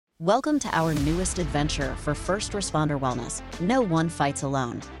Welcome to our newest adventure for first responder wellness. No one fights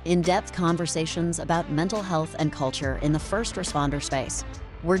alone. In-depth conversations about mental health and culture in the first responder space.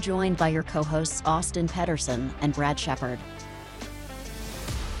 We're joined by your co-hosts Austin Pedersen and Brad Shepard.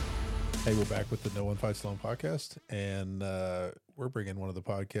 Hey, we're back with the No One Fights Alone podcast, and we're bringing one of the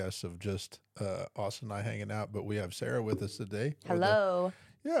podcasts of just Austin and I hanging out, but we have Sarah with us today. Hello.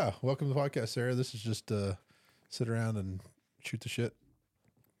 Welcome to the podcast, Sarah. This is just sit around and shoot the shit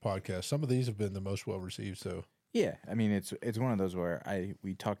podcast. Some of these have been the most well received, so yeah, I mean it's one of those where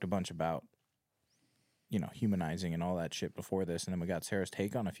we talked a bunch about humanizing and all that shit before this, and then we got Sarah's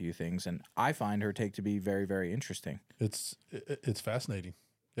take on a few things, and I find her take to be very, very interesting. It's fascinating.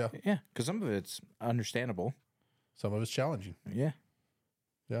 Yeah, because some of it's understandable, some of it's challenging. Yeah.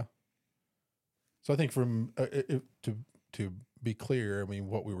 So I think from to be clear, I mean,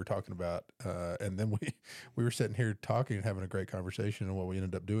 what we were talking about, and then we were sitting here talking and having a great conversation, and what we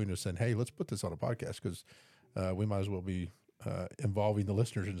ended up doing is saying, hey, let's put this on a podcast because we might as well be involving the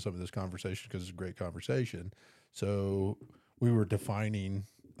listeners in some of this conversation because it's a great conversation. So we were defining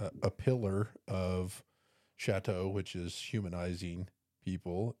a pillar of Chateau, which is humanizing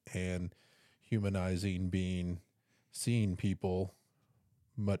people, and humanizing being seeing people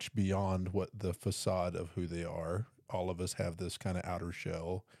much beyond what the facade of who they are. All of us have this kind of outer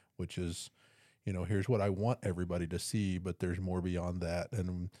shell, which is, here's what I want everybody to see, but there's more beyond that.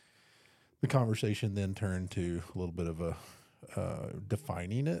 And the conversation then turned to a little bit of a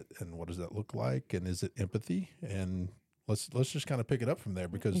defining it, and what does that look like, and is it empathy? And let's just kind of pick it up from there,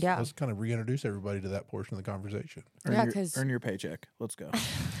 because let's kind of reintroduce everybody to that portion of the conversation. Earn your paycheck. Let's go.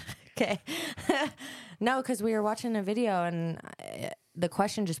 Okay. No, because we were watching a video and the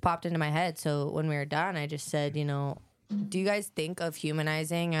question just popped into my head. So when we were done, I just said, do you guys think of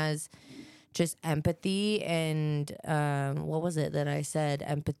humanizing as just empathy and what was it that I said?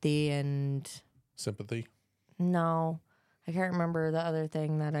 Empathy and sympathy? No, I can't remember the other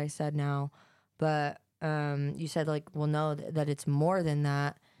thing that I said now, but you said no, that it's more than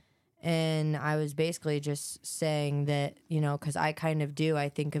that. And I was basically just saying that, because I kind of do, I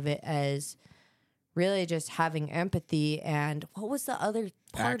think of it as really just having empathy. And what was the other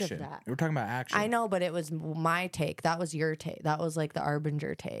part action. of that? We're talking about action. I know, but it was my take. That was your take. That was like the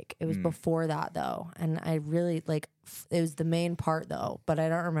Arbinger take. It was before that, though. And I really, it was the main part, though, but I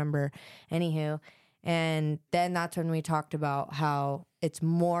don't remember. Anywho. And then that's when we talked about how it's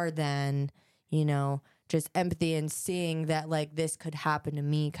more than, just empathy and seeing that this could happen to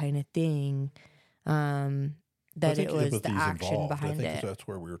me kind of thing. That it was the action involved. behind I think it. That's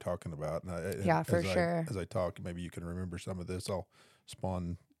where we were talking about. And for sure. As I talk, maybe you can remember some of this. I'll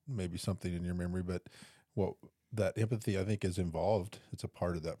spawn maybe something in your memory, but that empathy, I think, is involved. It's a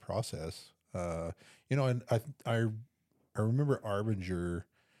part of that process. And I remember Arbinger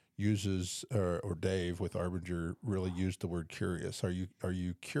uses, or Dave with Arbinger really used the word curious. Are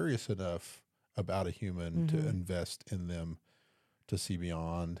you curious enough about a human to invest in them, to see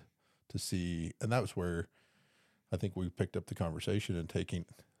beyond, to see? And that was where I think we picked up the conversation and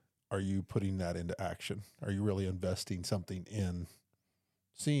are you putting that into action? Are you really investing something in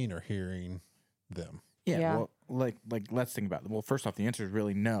seeing or hearing them? Yeah. Well, let's think about it. Well, first off, the answer is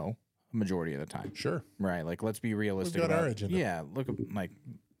really no, majority of the time. Sure. Right. Let's be realistic. We've got our agenda. Yeah. Look,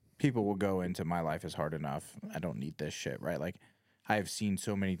 people will go into my life is hard enough. I don't need this shit. Right. I have seen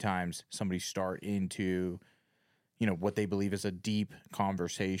so many times somebody start into, what they believe is a deep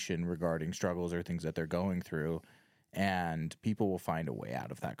conversation regarding struggles or things that they're going through, and people will find a way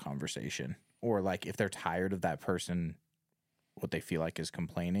out of that conversation. Or if they're tired of that person, what they feel like is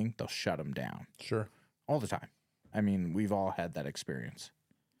complaining, they'll shut them down. Sure. All the time. I mean, we've all had that experience.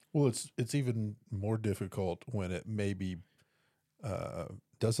 Well, it's even more difficult when it maybe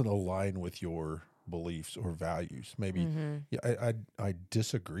doesn't align with your beliefs or values. Maybe I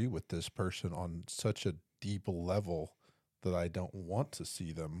disagree with this person on such a deep level that I don't want to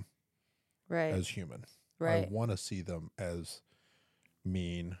see them as human. Right. I want to see them as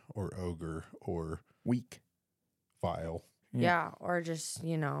mean or ogre or weak, vile. Yeah, or just,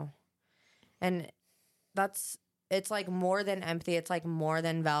 and it's more than empathy. It's more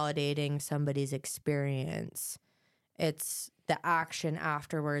than validating somebody's experience. It's the action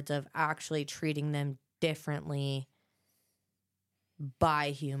afterwards of actually treating them differently by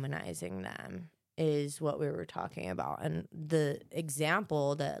humanizing them is what we were talking about. And the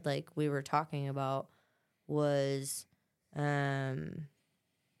example that we were talking about was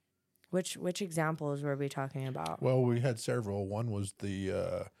which examples were we talking about? Well, we had several. One was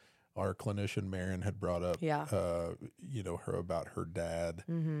the our clinician Marion had brought up her about her dad,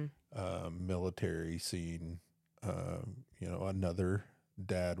 military, seeing another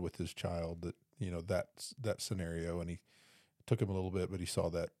dad with his child that, that scenario, and he took him a little bit, but he saw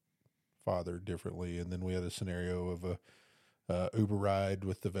that father differently. And then we had a scenario of a Uber ride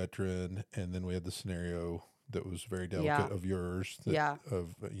with the veteran. And then we had the scenario that was very delicate of yours,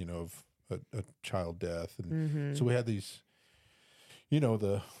 of a child death. And so we had these,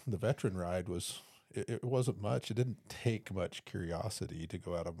 the veteran ride was, it wasn't much. It didn't take much curiosity to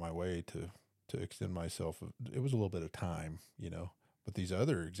go out of my way to extend myself. It was a little bit of time, but these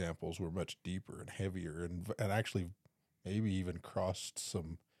other examples were much deeper and heavier and actually maybe even crossed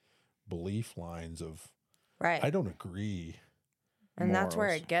some belief lines of, right. I don't agree. And that's where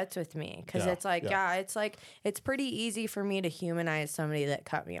morals. it gets with me. Because Yeah, it's like, yeah. it's like, it's pretty easy for me to humanize somebody that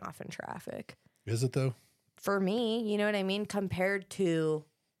cut me off in traffic. Is it though? For me, you know what I mean? Compared to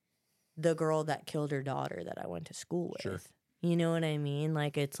the girl that killed her daughter that I went to school with. Sure. You know what I mean?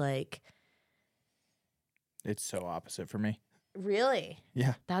 Like, it's like, It's so opposite for me. really?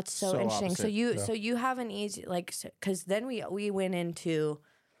 Yeah. That's so So interesting. opposite. So you have an easy, like, because then we went into,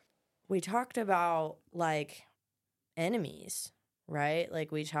 we talked about like enemies, right?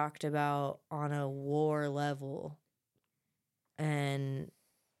 Like we talked about on a war level, and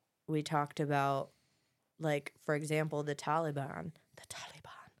we talked about, like, for example, the Taliban,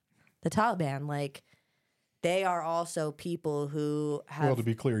 like, they are also people who have, Well, to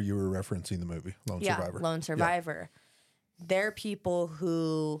be clear, you were referencing the movie Lone Survivor. Lone Survivor. They're people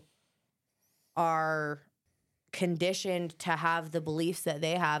who are conditioned to have the beliefs that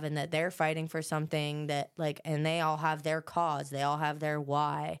they have and that they're fighting for something that, like, and they all have their cause. They all have their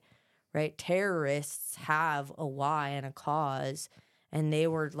why, right? Terrorists have a why and a cause, and they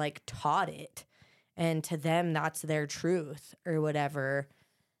were, like, taught it. And to them, that's their truth or whatever.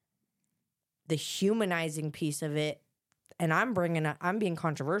 The humanizing piece of it, and I'm being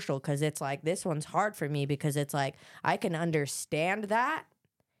controversial because it's like, this one's hard for me because it's like, I can understand that,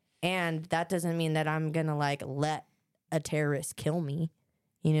 and that doesn't mean that I'm gonna, like, let a terrorist kill me.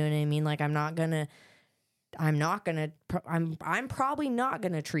 You know what I mean? Like, I'm probably not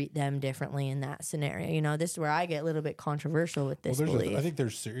gonna treat them differently in that scenario. This is where I get a little bit controversial with this belief. I think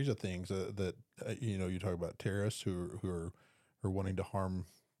there's a series of things that you talk about terrorists who are wanting to harm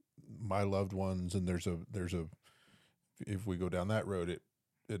my loved ones, and there's a if we go down that road,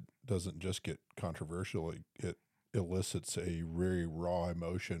 it doesn't just get controversial. It elicits a very raw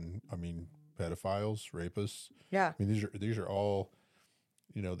emotion. I mean, pedophiles, rapists. Yeah. I mean, these are all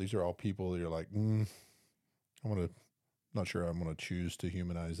people that you're like, not sure I'm going to choose to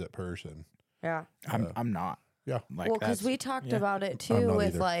humanize that person. Yeah. I'm not. Yeah. Like, Well, because we talked about it I'm too not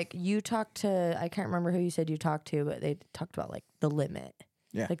with either. like, you talked to, I can't remember who you said you talked to, but they talked about like the limit.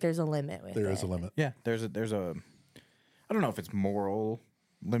 Yeah. Like there's a limit with it. There is a limit. Yeah, there's a I don't know if it's moral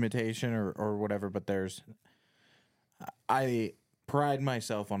limitation or whatever, but I pride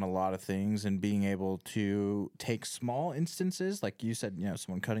myself on a lot of things and being able to take small instances, like you said,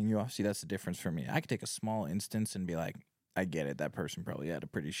 someone cutting you off. See, that's the difference for me. I could take a small instance and be like, I get it, that person probably had a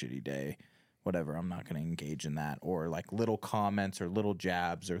pretty shitty day, whatever, I'm not going to engage in that. Or like little comments or little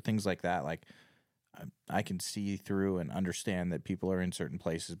jabs or things like that, like I can see through and understand that people are in certain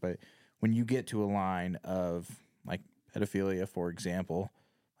places. But when you get to a line of like pedophilia, for example,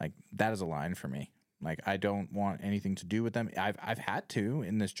 like that is a line for me. Like, I don't want anything to do with them. I've had to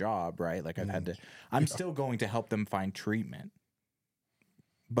in this job, right? Like, I've had to. I'm still going to help them find treatment,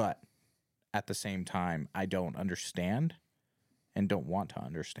 but at the same time, I don't understand and don't want to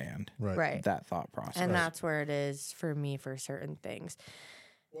understand Right. that thought process. And that's where it is for me for certain things.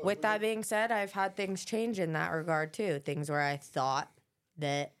 With that being said, I've had things change in that regard too. Things where I thought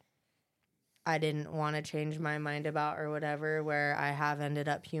that I didn't want to change my mind about or whatever, where I have ended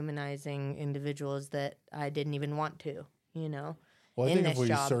up humanizing individuals that I didn't even want to, Well, I in think if this we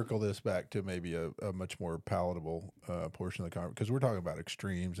job. circle this back to maybe a much more palatable portion of the conversation, because we're talking about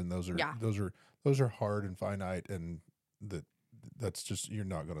extremes, and those are hard and finite, and that's just, you're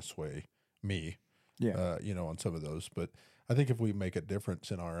not going to sway me, on some of those. But I think if we make a difference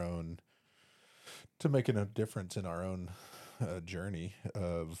in our own, journey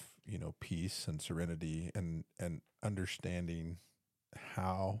of peace and serenity and understanding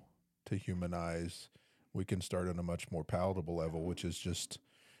how to humanize, we can start on a much more palatable level, which is just,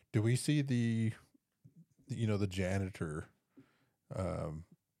 do we see the janitor,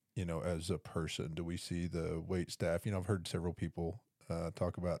 as a person? Do we see the wait staff? I've heard several people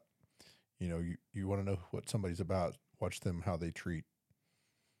talk about, you want to know what somebody's about, watch them, how they treat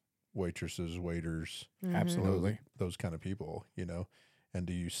waitresses, waiters, Absolutely. those kind of people, and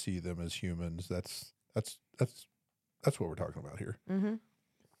do you see them as humans? That's what we're talking about here. Mm-hmm.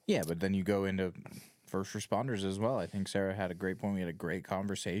 Yeah, but then you go into first responders as well. I think Sarah had a great point. We had a great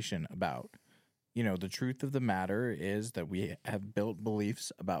conversation about, you know, the truth of the matter is that we have built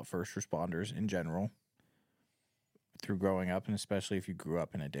beliefs about first responders in general through growing up, and especially if you grew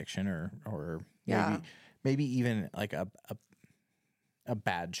up in addiction or maybe even like a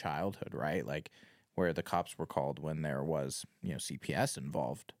bad childhood, right? Like where the cops were called when there was, you know, CPS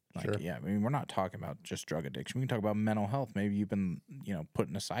involved. Like, Sure. yeah, I mean, we're not talking about just drug addiction. We can talk about mental health. Maybe you've been, you know, put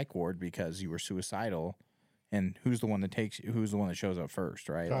in a psych ward because you were suicidal, and who's the one that shows up first,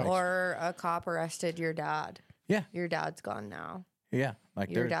 right? Cops. Like, Or a cop arrested your dad. yeah, Your dad's gone now. yeah, like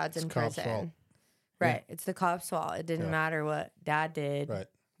Your there- dad's in it's cops' prison. fault. Right. It's the cop's fault. It didn't Yeah. matter what dad did. Right.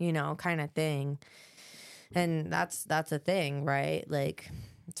 You know, kind of thing. And that's a thing, right? Like,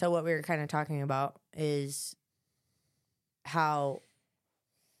 so what we were kind of talking about is how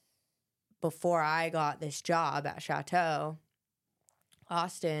before I got this job at Chateau,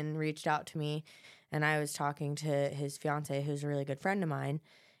 Austin reached out to me, and I was talking to his fiance, who's a really good friend of mine.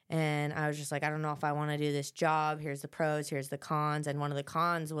 And I was just like, I don't know if I want to do this job. Here's the pros, here's the cons. And one of the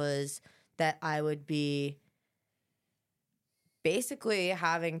cons was that I would be basically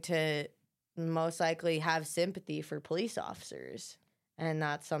having to most likely have sympathy for police officers. And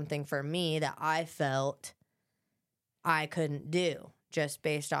that's something for me that I felt I couldn't do, just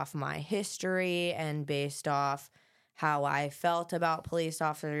based off my history and based off how I felt about police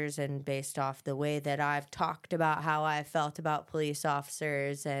officers and based off the way that I've talked about how I felt about police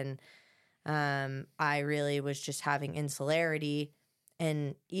officers. And I really was just having insularity.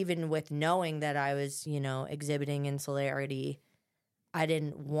 And even with knowing that I was, you know, exhibiting insularity, I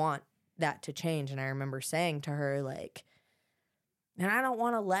didn't want that to change. And I remember saying to her, like, and I don't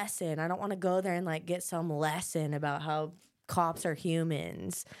want a lesson. I don't want to go there and like get some lesson about how cops are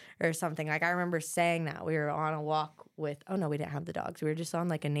humans or something. Like, I remember saying that. We were on a walk with, oh no, we didn't have the dogs. We were just on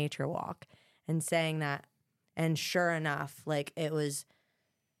like a nature walk and saying that. And sure enough, like, it was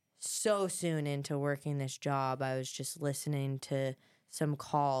so soon into working this job, I was just listening to some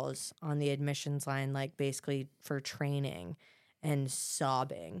calls on the admissions line, like basically for training, and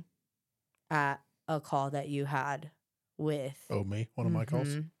sobbing at a call that you had with Oh, me? One of my calls?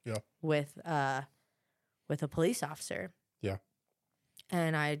 Mhm. Yeah. with a police officer. Yeah.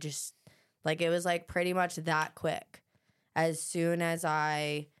 And I just, like, it was like pretty much that quick. As soon as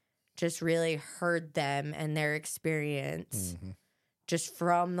I just really heard them and their experience Mhm. just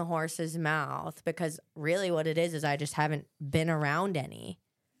from the horse's mouth, because really what it is I just haven't been around any.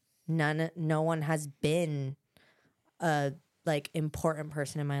 No one has been a like important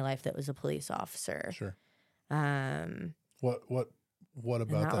person in my life that was a police officer. Sure. Um, What and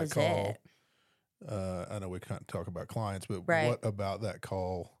about that was call? it. I know we can't talk about clients, but Right. what about that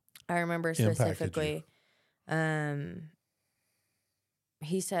call? I remember impacted specifically,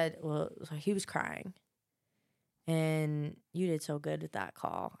 he said, well, so he was crying, and you did so good with that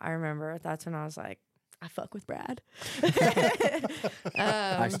call. I remember that's when I was like, I fuck with Brad.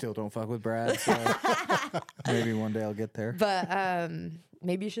 I still don't fuck with Brad, so maybe one day I'll get there. But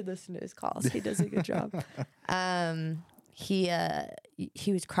maybe you should listen to his calls. He does a good job. He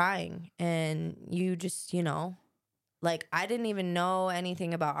was crying, and you just, you know, like, I didn't even know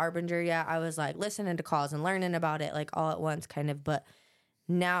anything about Arbinger yet. I was like listening to calls and learning about it like all at once, kind of. But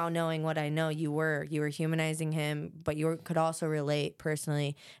now knowing what I know, you were humanizing him, but you could also relate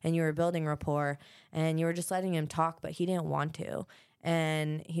personally, and you were building rapport, and you were just letting him talk, but he didn't want to.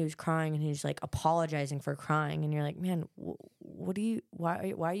 And he was crying, and he's like apologizing for crying, and you're like, man, why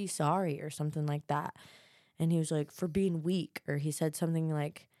are you sorry or something like that? And he was like, for being weak, or he said something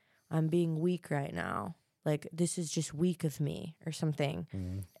like, I'm being weak right now, like, this is just weak of me or something.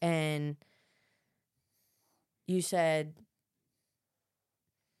 Mm-hmm. And you said,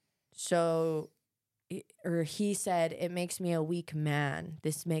 he said, it makes me a weak man.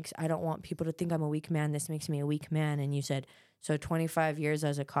 I don't want people to think I'm a weak man. This makes me a weak man. And you said, so 25 years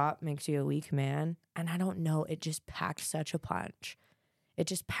as a cop makes you a weak man. And I don't know, it just packed such a punch. It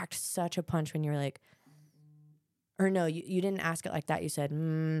just packed such a punch when you're like, or no, you didn't ask it like that. You said,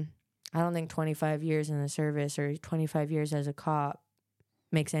 I don't think 25 years in the service or 25 years as a cop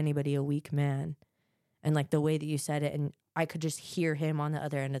makes anybody a weak man. And like the way that you said it, and I could just hear him on the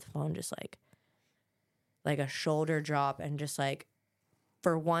other end of the phone, just like a shoulder drop, and just like,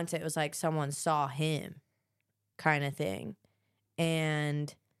 for once it was like someone saw him kind of thing.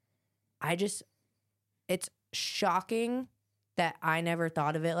 And it's shocking that I never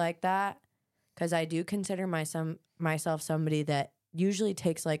thought of it like that, because I do consider myself somebody that usually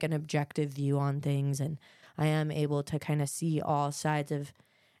takes like an objective view on things, and I am able to kind of see all sides of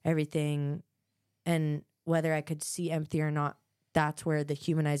everything. And whether I could see empathy or not that's where the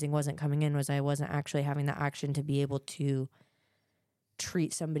humanizing wasn't coming in, was I wasn't actually having the action to be able to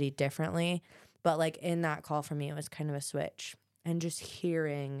treat somebody differently. But like in that call for me, it was kind of a switch. And just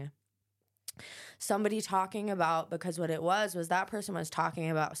hearing somebody talking about, because what it was that person was talking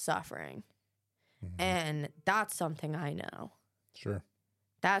about suffering. Mm-hmm. And that's something I know. Sure.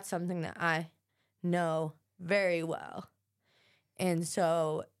 That's something that I know very well. And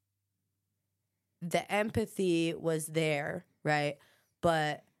so the empathy was there, right?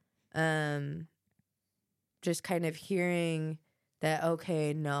 But just kind of hearing that,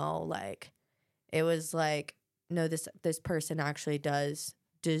 okay, no, like, it was like, no, this person actually does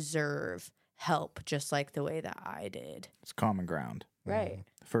deserve help, just like the way that I did. It's common ground. Right.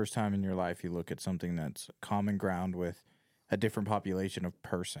 The first time in your life you look at something that's common ground with a different population of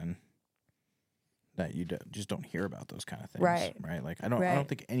person, that you just don't hear about those kind of things. Right. Right. Like I don't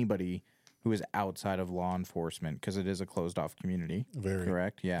think anybody who is outside of law enforcement, because it is a closed off community. Very.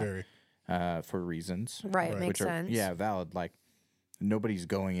 Correct. Yeah. Very. For reasons. Right. Makes which sense. Yeah. Valid. Like nobody's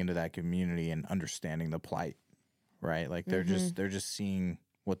going into that community and understanding the plight. Right. Like they're just seeing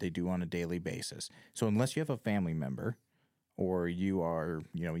what they do on a daily basis. So unless you have a family member, or you are,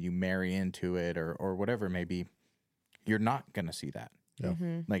 you marry into it, or whatever it may be, you're not going to see that. Yeah.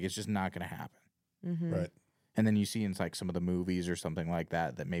 Like, it's just not going to happen. Right. And then you see in like some of the movies or something like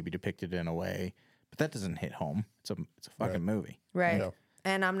that may be depicted in a way, but that doesn't hit home. It's a fucking movie. Right. Yeah.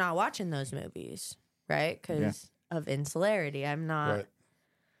 And I'm not watching those movies, right? Because of insularity. I'm not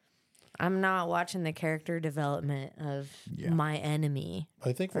watching the character development of my enemy,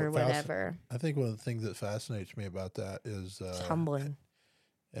 I think or whatever. I think one of the things that fascinates me about that is It's humbling.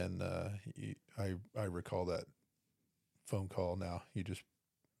 And I recall that phone call now. You just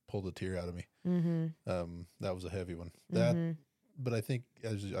pulled a tear out of me. That was a heavy one. But I think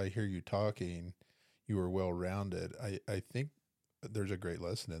as I hear you talking, you were well-rounded. I think there's a great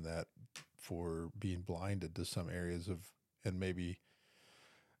lesson in that for being blinded to some areas and maybe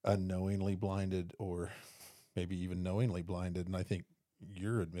unknowingly blinded, or maybe even knowingly blinded. And I think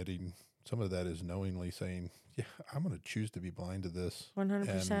you're admitting some of that is knowingly saying, yeah, I'm going to choose to be blind to this.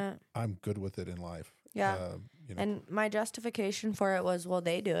 100%. And I'm good with it in life. Yeah. And my justification for it was, well,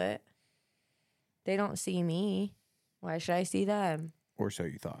 they do it. They don't see me. Why should I see them? Or so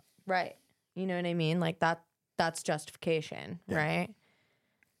you thought. Right. You know what I mean? Like that's justification, right?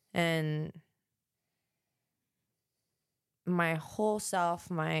 And my whole self,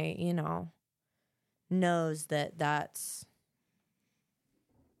 knows that that's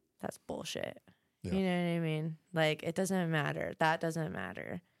bullshit. Yeah. You know what I mean? Like, it doesn't matter. That doesn't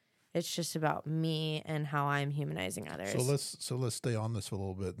matter. It's just about me and how I'm humanizing others. So let's stay on this a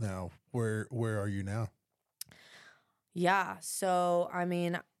little bit now. Where are you now? Yeah. So,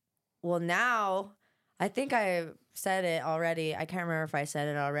 now I think I said it already. I can't remember if I said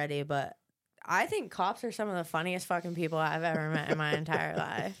it already, but I think cops are some of the funniest fucking people I've ever met in my entire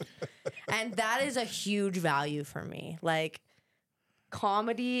life. And that is a huge value for me. Like,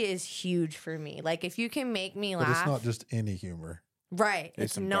 comedy is huge for me. Like, if you can make me laugh. But it's not just any humor. Right.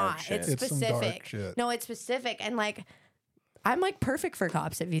 It's some not. dark shit. It's It's some specific. dark shit. No, it's specific. And like, I'm like perfect for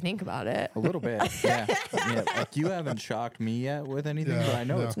cops if you think about it. A little bit. Yeah. Like you haven't shocked me yet with anything, but I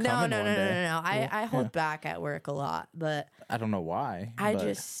know it's coming No. one day. I hold back at work a lot, but I don't know why. I but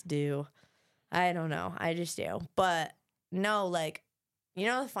just do. I don't know. I just do. But no, like,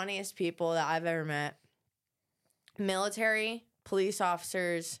 the funniest people that I've ever met, military, police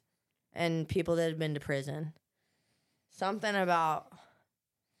officers, and people that have been to prison. Something about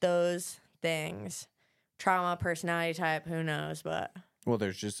those things. Trauma, personality type, who knows, but Well,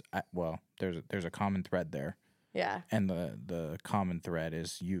 there's a common thread there. yeah. And the common thread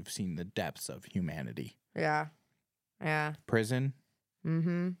is you've seen the depths of humanity. Yeah. Yeah. Prison,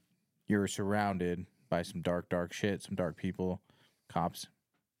 Mm-hmm. you're surrounded by some dark shit, some dark people, cops.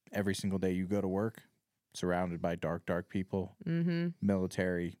 Every single day you go to work, surrounded by dark people. Mm-hmm.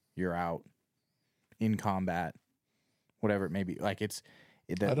 Military, you're out in combat, whatever it may be. Like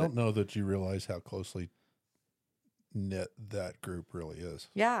I don't know that you realize how closely knit that group really is.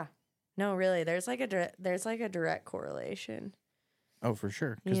 Yeah. No, really. There's like a direct correlation. Oh, for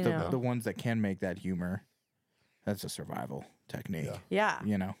sure. Because You know. the ones that can make that humor, that's a survival technique. Yeah.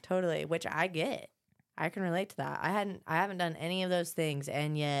 Yeah. Totally. Which I get. I can relate to that. I haven't done any of those things,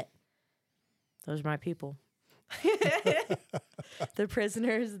 and yet those are my people. The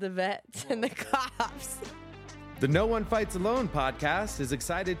prisoners, the vets, and the cops. The No One Fights Alone podcast is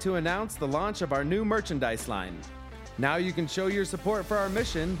excited to announce the launch of our new merchandise line. Now you can show your support for our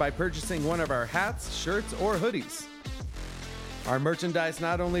mission by purchasing one of our hats, shirts, or hoodies. Our merchandise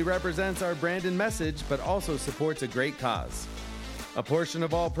not only represents our brand and message, but also supports a great cause. A portion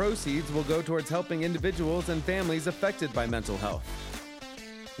of all proceeds will go towards helping individuals and families affected by mental health.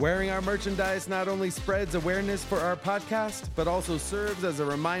 Wearing our merchandise not only spreads awareness for our podcast, but also serves as a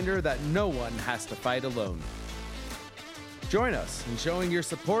reminder that no one has to fight alone. Join us in showing your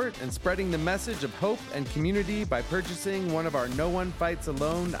support and spreading the message of hope and community by purchasing one of our No One Fights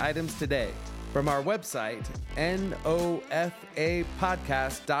Alone items today from our website,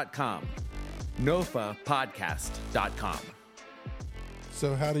 nofapodcast.com, nofapodcast.com.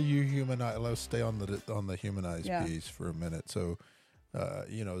 So how do you humanize? Let's stay on the humanized Yeah. piece for a minute. So,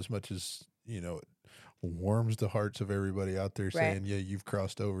 as much as, it warms the hearts of everybody out there saying, yeah, you've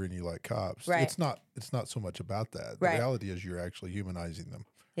crossed over and you like cops. Right. It's not so much about that. The Right. reality is you're actually humanizing them.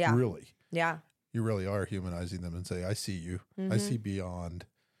 Yeah. Really. Yeah. You really are humanizing them and say, I see you. I see beyond,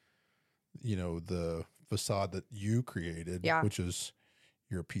 the facade that you created, Yeah. which is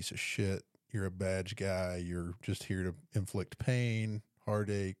you're a piece of shit. You're a badge guy. You're just here to inflict pain,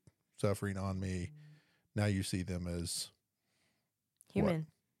 heartache, suffering on me. Now you see them as Human.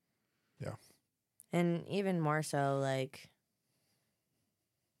 Yeah. And even more so, like,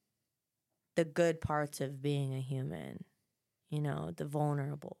 the good parts of being a human, the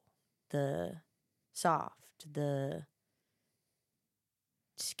vulnerable, the soft, the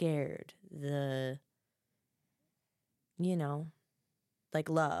scared, the, like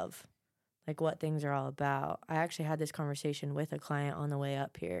love, like what things are all about. I actually had this conversation with a client on the way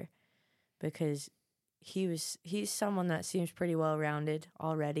up here because he's someone that seems pretty well-rounded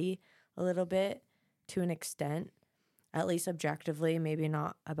already a little bit to an extent, at least objectively, maybe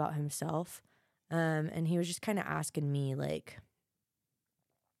not about himself. And he was just kind of asking me like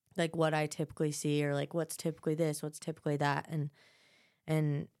what I typically see or like what's typically this, what's typically that.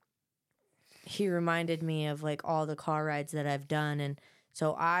 And he reminded me of like all the car rides that I've done. And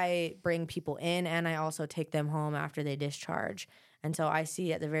so I bring people in and I also take them home after they discharge. And so I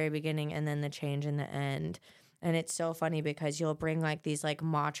see at the very beginning and then the change in the end. And it's so funny because you'll bring like these like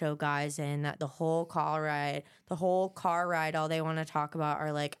macho guys in that the whole car ride, all they want to talk about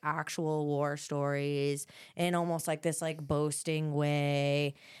are like actual war stories in almost like this like boasting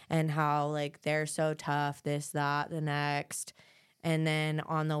way and how like they're so tough, this, that, the next. And then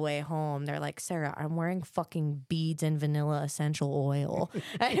on the way home, they're like, Sarah, I'm wearing fucking beads and vanilla essential oil.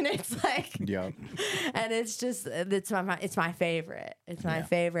 And it's like, Yep. and it's just, it's my favorite. It's my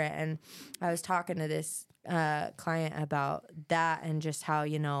favorite. And I was talking to this client about that and just how,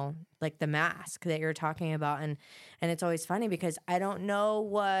 like the mask that you're talking about. And it's always funny because I don't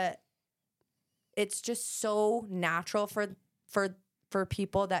know it's just so natural for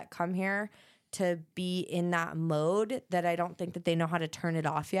people that come here to be in that mode that I don't think that they know how to turn it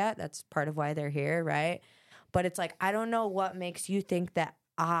off yet. That's part of why they're here, right? But it's like, I don't know what makes you think that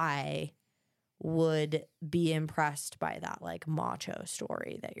I would be impressed by that like macho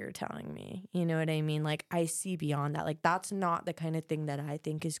story that you're telling me. You know what I mean? Like I see beyond that. Like that's not the kind of thing that I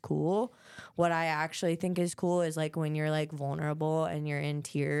think is cool. What I actually think is cool is like when you're like vulnerable and you're in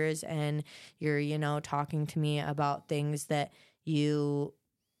tears and you're, talking to me about things that you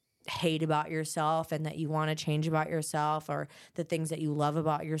hate about yourself and that you want to change about yourself, or the things that you love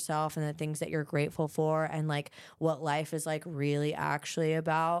about yourself and the things that you're grateful for, and like what life is like really actually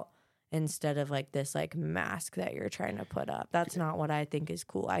about, instead of like this like mask that you're trying to put up. That's not what I think is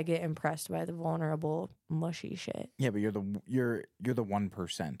cool. I get impressed by the vulnerable, mushy shit. Yeah, but you're the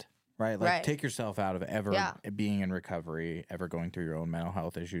 1%, right? Like Right. take yourself out of ever Yeah. being in recovery, ever going through your own mental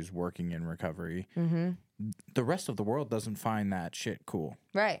health issues, working in recovery. Mm-hmm. The rest of the world doesn't find that shit cool.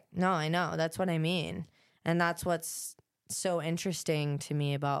 Right. No, I know. That's what I mean. And that's what's so interesting to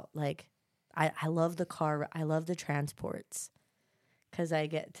me about like, I love the car. I love the transports because I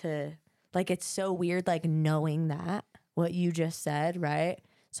get to like, it's so weird, like knowing that what you just said, right?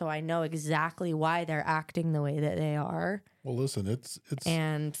 So I know exactly why they're acting the way that they are. Well, listen, it's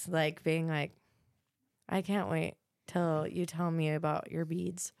And like being like, I can't wait till you tell me about your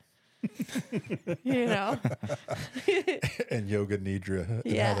beads. and yoga nidra and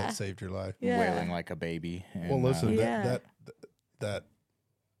Yeah. how that saved your life. Yeah. Wailing like a baby. Well, And, listen, Yeah. that,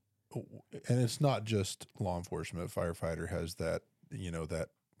 and it's not just law enforcement. Firefighter has that, that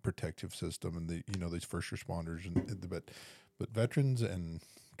protective system, and these first responders, but veterans and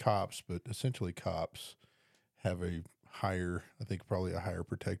cops, but essentially cops have a higher, I think probably a higher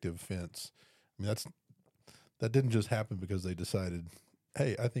protective fence. I mean, that didn't just happen because they decided,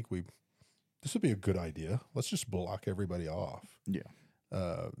 hey, I think this would be a good idea. Let's just block everybody off. Yeah.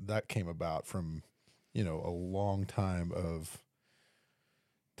 That came about from, a long time of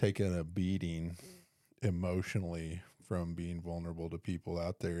taking a beating emotionally from being vulnerable to people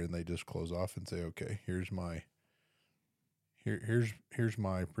out there, and they just close off and say, okay, here's my here's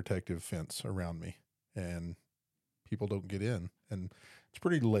my protective fence around me, and people don't get in, and it's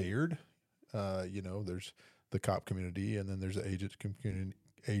pretty layered. There's the cop community, and then there's the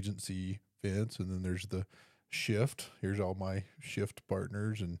agency fence, and then there's the shift. Here's all my shift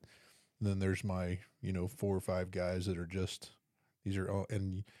partners, and then there's my 4 or 5 guys that are just these are all,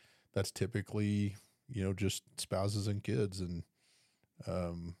 and that's typically just spouses and kids, and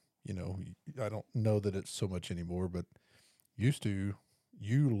I don't know that it's so much anymore, but used to,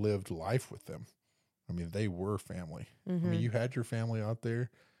 you lived life with them. I mean, they were family. I mean, you had your family out there,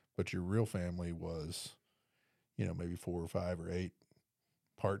 but your real family was, maybe 4 or 5 or 8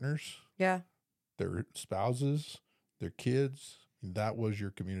 partners. Yeah. Their spouses, their kids. That was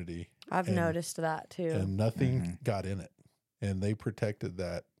your community. I've noticed that too. And nothing got in it. And they protected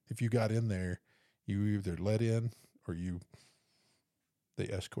that. If you got in there, you either let in or they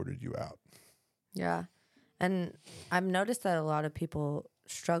escorted you out. Yeah. And I've noticed that a lot of people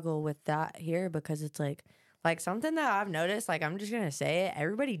struggle with that here because it's like something that I've noticed, like, I'm just going to say it,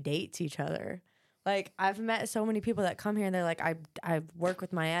 everybody dates each other. Like, I've met so many people that come here and they're like, I work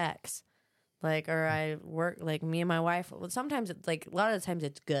with my ex. Like, or I work, like, me and my wife. Well, sometimes it's like, a lot of the times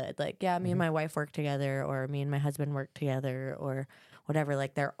it's good. Like, yeah, me and my wife work together, or me and my husband work together, or whatever.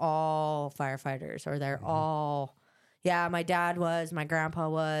 Like, they're all firefighters, or they're all, my dad was, my grandpa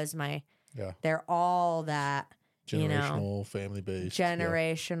was, they're all that, generational, family based.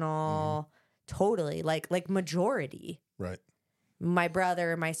 Generational, totally. Like majority. Right. My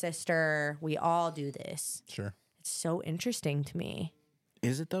brother, my sister, we all do this. Sure. It's so interesting to me.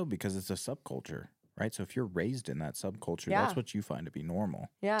 Is it though? Because it's a subculture, right? So if you're raised in that subculture, that's what you find to be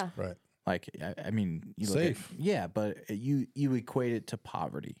normal. Yeah. Right. Like, I mean, you safe. But you equate it to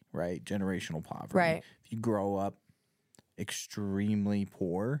poverty, right? Generational poverty. Right. If you grow up extremely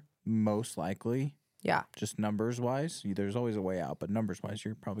poor, most likely, just numbers wise, there's always a way out, but numbers wise,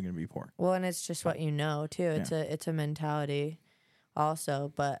 you're probably going to be poor. Well, and it's just what you know too. It's a mentality,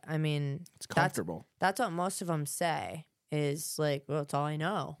 also. But I mean, it's comfortable. That's what most of them say. Is like, well, it's all I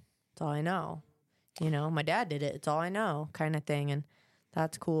know. It's all I know. My dad did it. It's all I know, kind of thing, and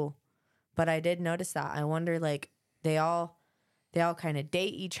that's cool. But I did notice that. I wonder, like, they all kind of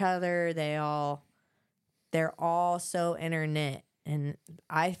date each other. They're all so internet, and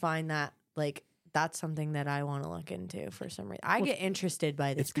I find that, like, that's something that I want to look into for some reason. I get interested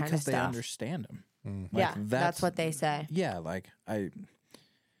by this kind of stuff. It's because they understand them. Like, that's what they say. Yeah, like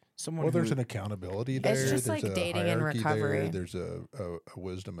there's an accountability there. It's just there's like a dating and recovery. There's a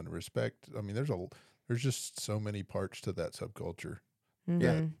wisdom and respect. I mean, there's just so many parts to that subculture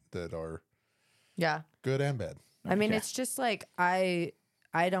that are good and bad. I mean, it's just like I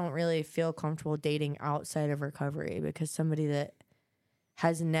don't really feel comfortable dating outside of recovery because somebody that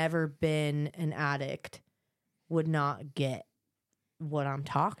has never been an addict would not get what I'm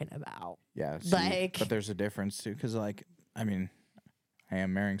talking about. Yeah, but there's a difference too, because I mean, I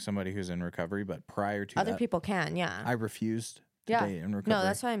am marrying somebody who's in recovery, but prior to other people can, I refused to date in recovery. No,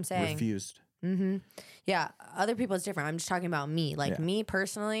 that's what I'm saying. Refused. Mm-hmm. Yeah, other people is different. I'm just talking about me. Like me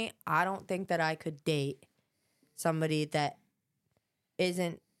personally, I don't think that I could date somebody that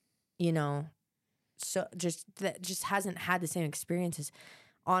isn't, so that just hasn't had the same experiences.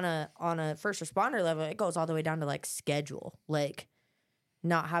 On a first responder level, it goes all the way down to like schedule, like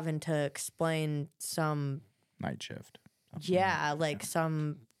not having to explain some night shift. Like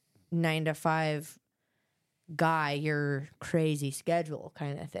some 9 to 5 guy, your crazy schedule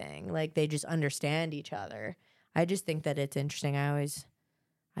kind of thing. Like they just understand each other. I just think that it's interesting.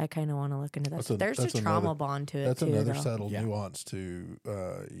 I kind of want to look into that. There's a trauma bond to it. That's too, another though. subtle nuance to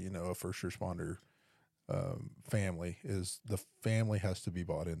a first responder family is the family has to be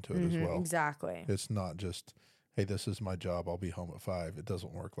bought into it as well. Exactly. It's not just, hey, this is my job, I'll be home at 5. It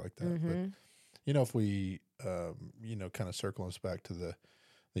doesn't work like that. But if we kind of circle us back to the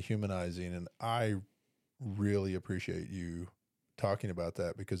humanizing, and I really appreciate you talking about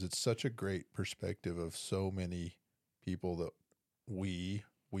that because it's such a great perspective of so many people that we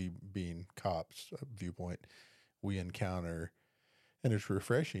being cops viewpoint, we encounter, and it's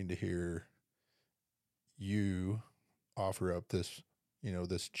refreshing to hear you offer up this,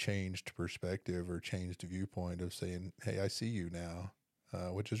 this changed perspective or changed viewpoint of saying, hey, I see you now,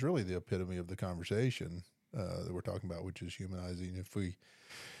 which is really the epitome of the conversation that we're talking about, which is humanizing.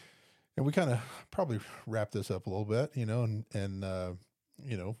 And we kind of probably wrap this up a little bit, and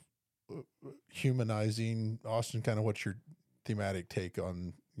humanizing. Austin, kind of what's your thematic take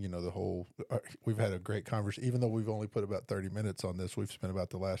on, the whole, we've had a great conversation, even though we've only put about 30 minutes on this, we've spent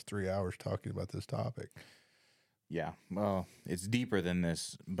about the last 3 hours talking about this topic. Yeah. Well, it's deeper than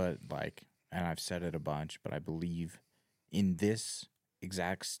this, but and I've said it a bunch, but I believe in this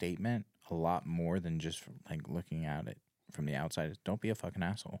exact statement a lot more than just like looking at it from the outside is don't be a fucking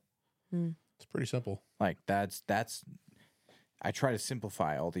asshole. It's pretty simple. Like that's I try to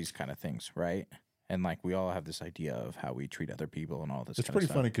simplify all these kind of things, right? And like we all have this idea of how we treat other people and all this. It's kind pretty of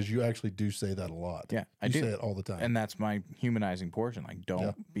stuff. funny because you actually do say that a lot. Yeah, I you do say it all the time. and that's my humanizing portion. Like,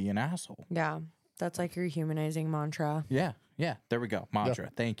 don't be an asshole. Yeah. That's like your humanizing mantra. Yeah, there we go.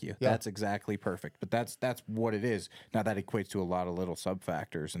 Mantra. Thank you. Yeah. That's exactly perfect. But that's what it is. Now that equates to a lot of little sub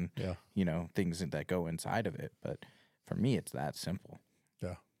factors and you know things that go inside of it. But for me, it's that simple.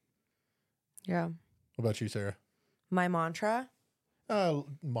 Yeah. Yeah. What about you, Sarah? My mantra?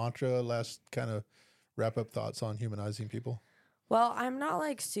 Mantra, last kind of wrap up thoughts on humanizing people. Well, I'm not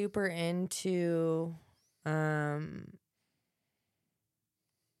like super into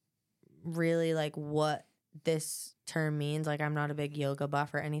really like what this term means. Like I'm not a big yoga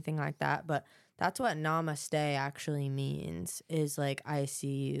buff or anything like that, but that's what namaste actually means, is like I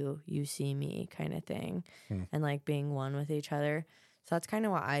see you, you see me kind of thing. And like being one with each other. So that's kind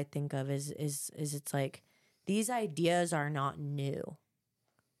of what I think of is it's like these ideas are not new,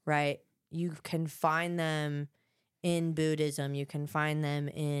 right? You can find them in Buddhism, you can find them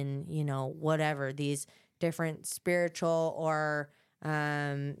in, you know, whatever, these different spiritual or,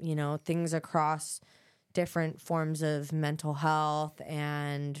 you know, things across different forms of mental health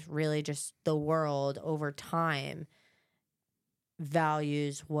and really just the world over time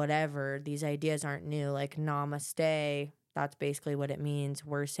values whatever. These ideas aren't new. Like namaste, that's basically what it means.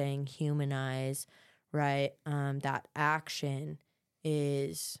 We're saying humanize, right? That action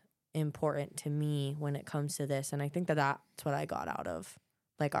is important to me when it comes to this. And I think that that's what I got out of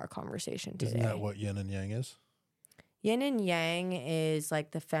like our conversation today. Isn't that what yin and yang is? Yin and yang is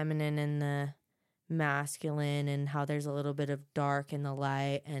like the feminine and the masculine, and how there's a little bit of dark in the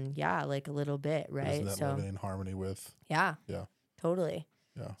light, and like a little bit, right? Isn't that living in harmony with? Yeah, totally.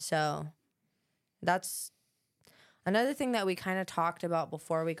 Yeah. So that's another thing that we kind of talked about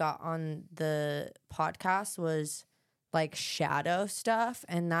before we got on the podcast was like shadow stuff,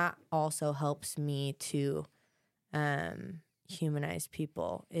 and that also helps me to humanize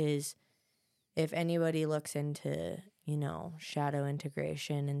people. Is if anybody looks into, you know, shadow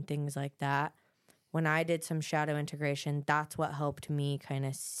integration and things like that, when I did some shadow integration, that's what helped me kind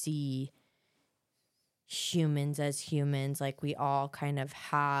of see humans as humans. Like we all kind of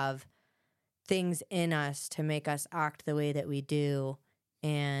have things in us to make us act the way that we do.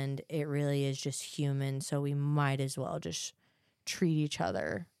 And it really is just human. So we might as well just treat each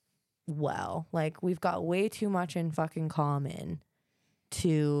other well. Like we've got way too much in fucking common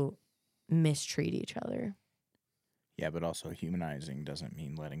to mistreat each other. Yeah, but also humanizing doesn't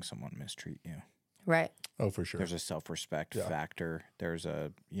mean letting someone mistreat you. Right. Oh, for sure. There's a self-respect factor. There's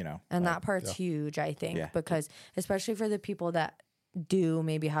a, you know. And that part's huge, I think, because especially for the people that do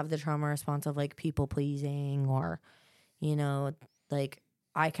maybe have the trauma response of like people pleasing or, you know, like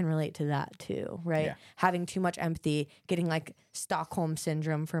I can relate to that too, right? Yeah. Having too much empathy, getting like Stockholm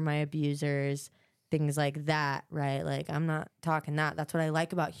syndrome for my abusers, things like that, right? Like I'm not talking that. That's what I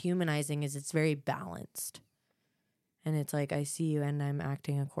like about humanizing is it's very balanced. And it's like I see you and I'm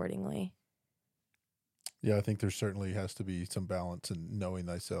acting accordingly. Yeah, I think there certainly has to be some balance in knowing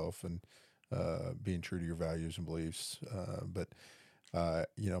thyself and being true to your values and beliefs. But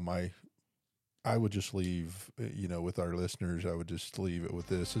you know, I would just leave, you know, with our listeners, I would just leave it with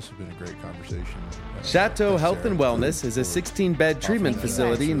this. This has been a great conversation. Chateau Thanks, Health Sarah, and Wellness is a 16-bed treatment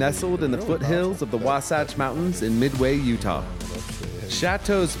facility nestled in the foothills of the Wasatch Mountains in Midway, Utah.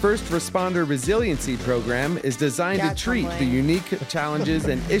 Chateau's first responder resiliency program is designed to treat the unique challenges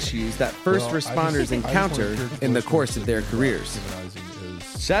and issues that first responders encounter in the course of their careers.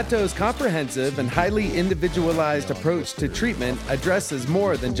 Chateau's comprehensive and highly individualized approach to treatment addresses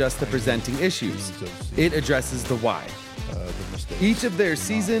more than just the presenting issues. It addresses the why. Each of their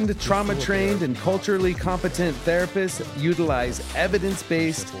seasoned, trauma-trained, and culturally competent therapists utilize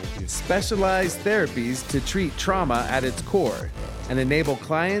evidence-based, specialized therapies to treat trauma at its core and enable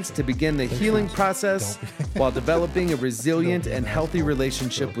clients to begin the healing process while developing a resilient and healthy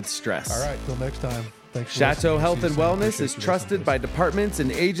relationship with stress. All right, till next time. Thanks for Chateau listening. Health and See you soon. Wellness Appreciate is you trusted listening. by departments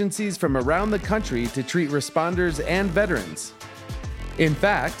and agencies from around the country to treat responders and veterans. In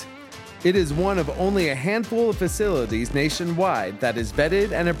fact, it is one of only a handful of facilities nationwide that is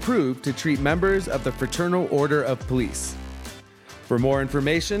vetted and approved to treat members of the Fraternal Order of Police. For more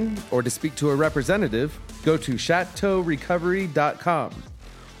information or to speak to a representative, go to chateaurecovery.com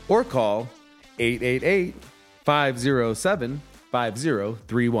or call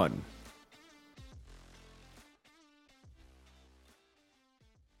 888-507-5031.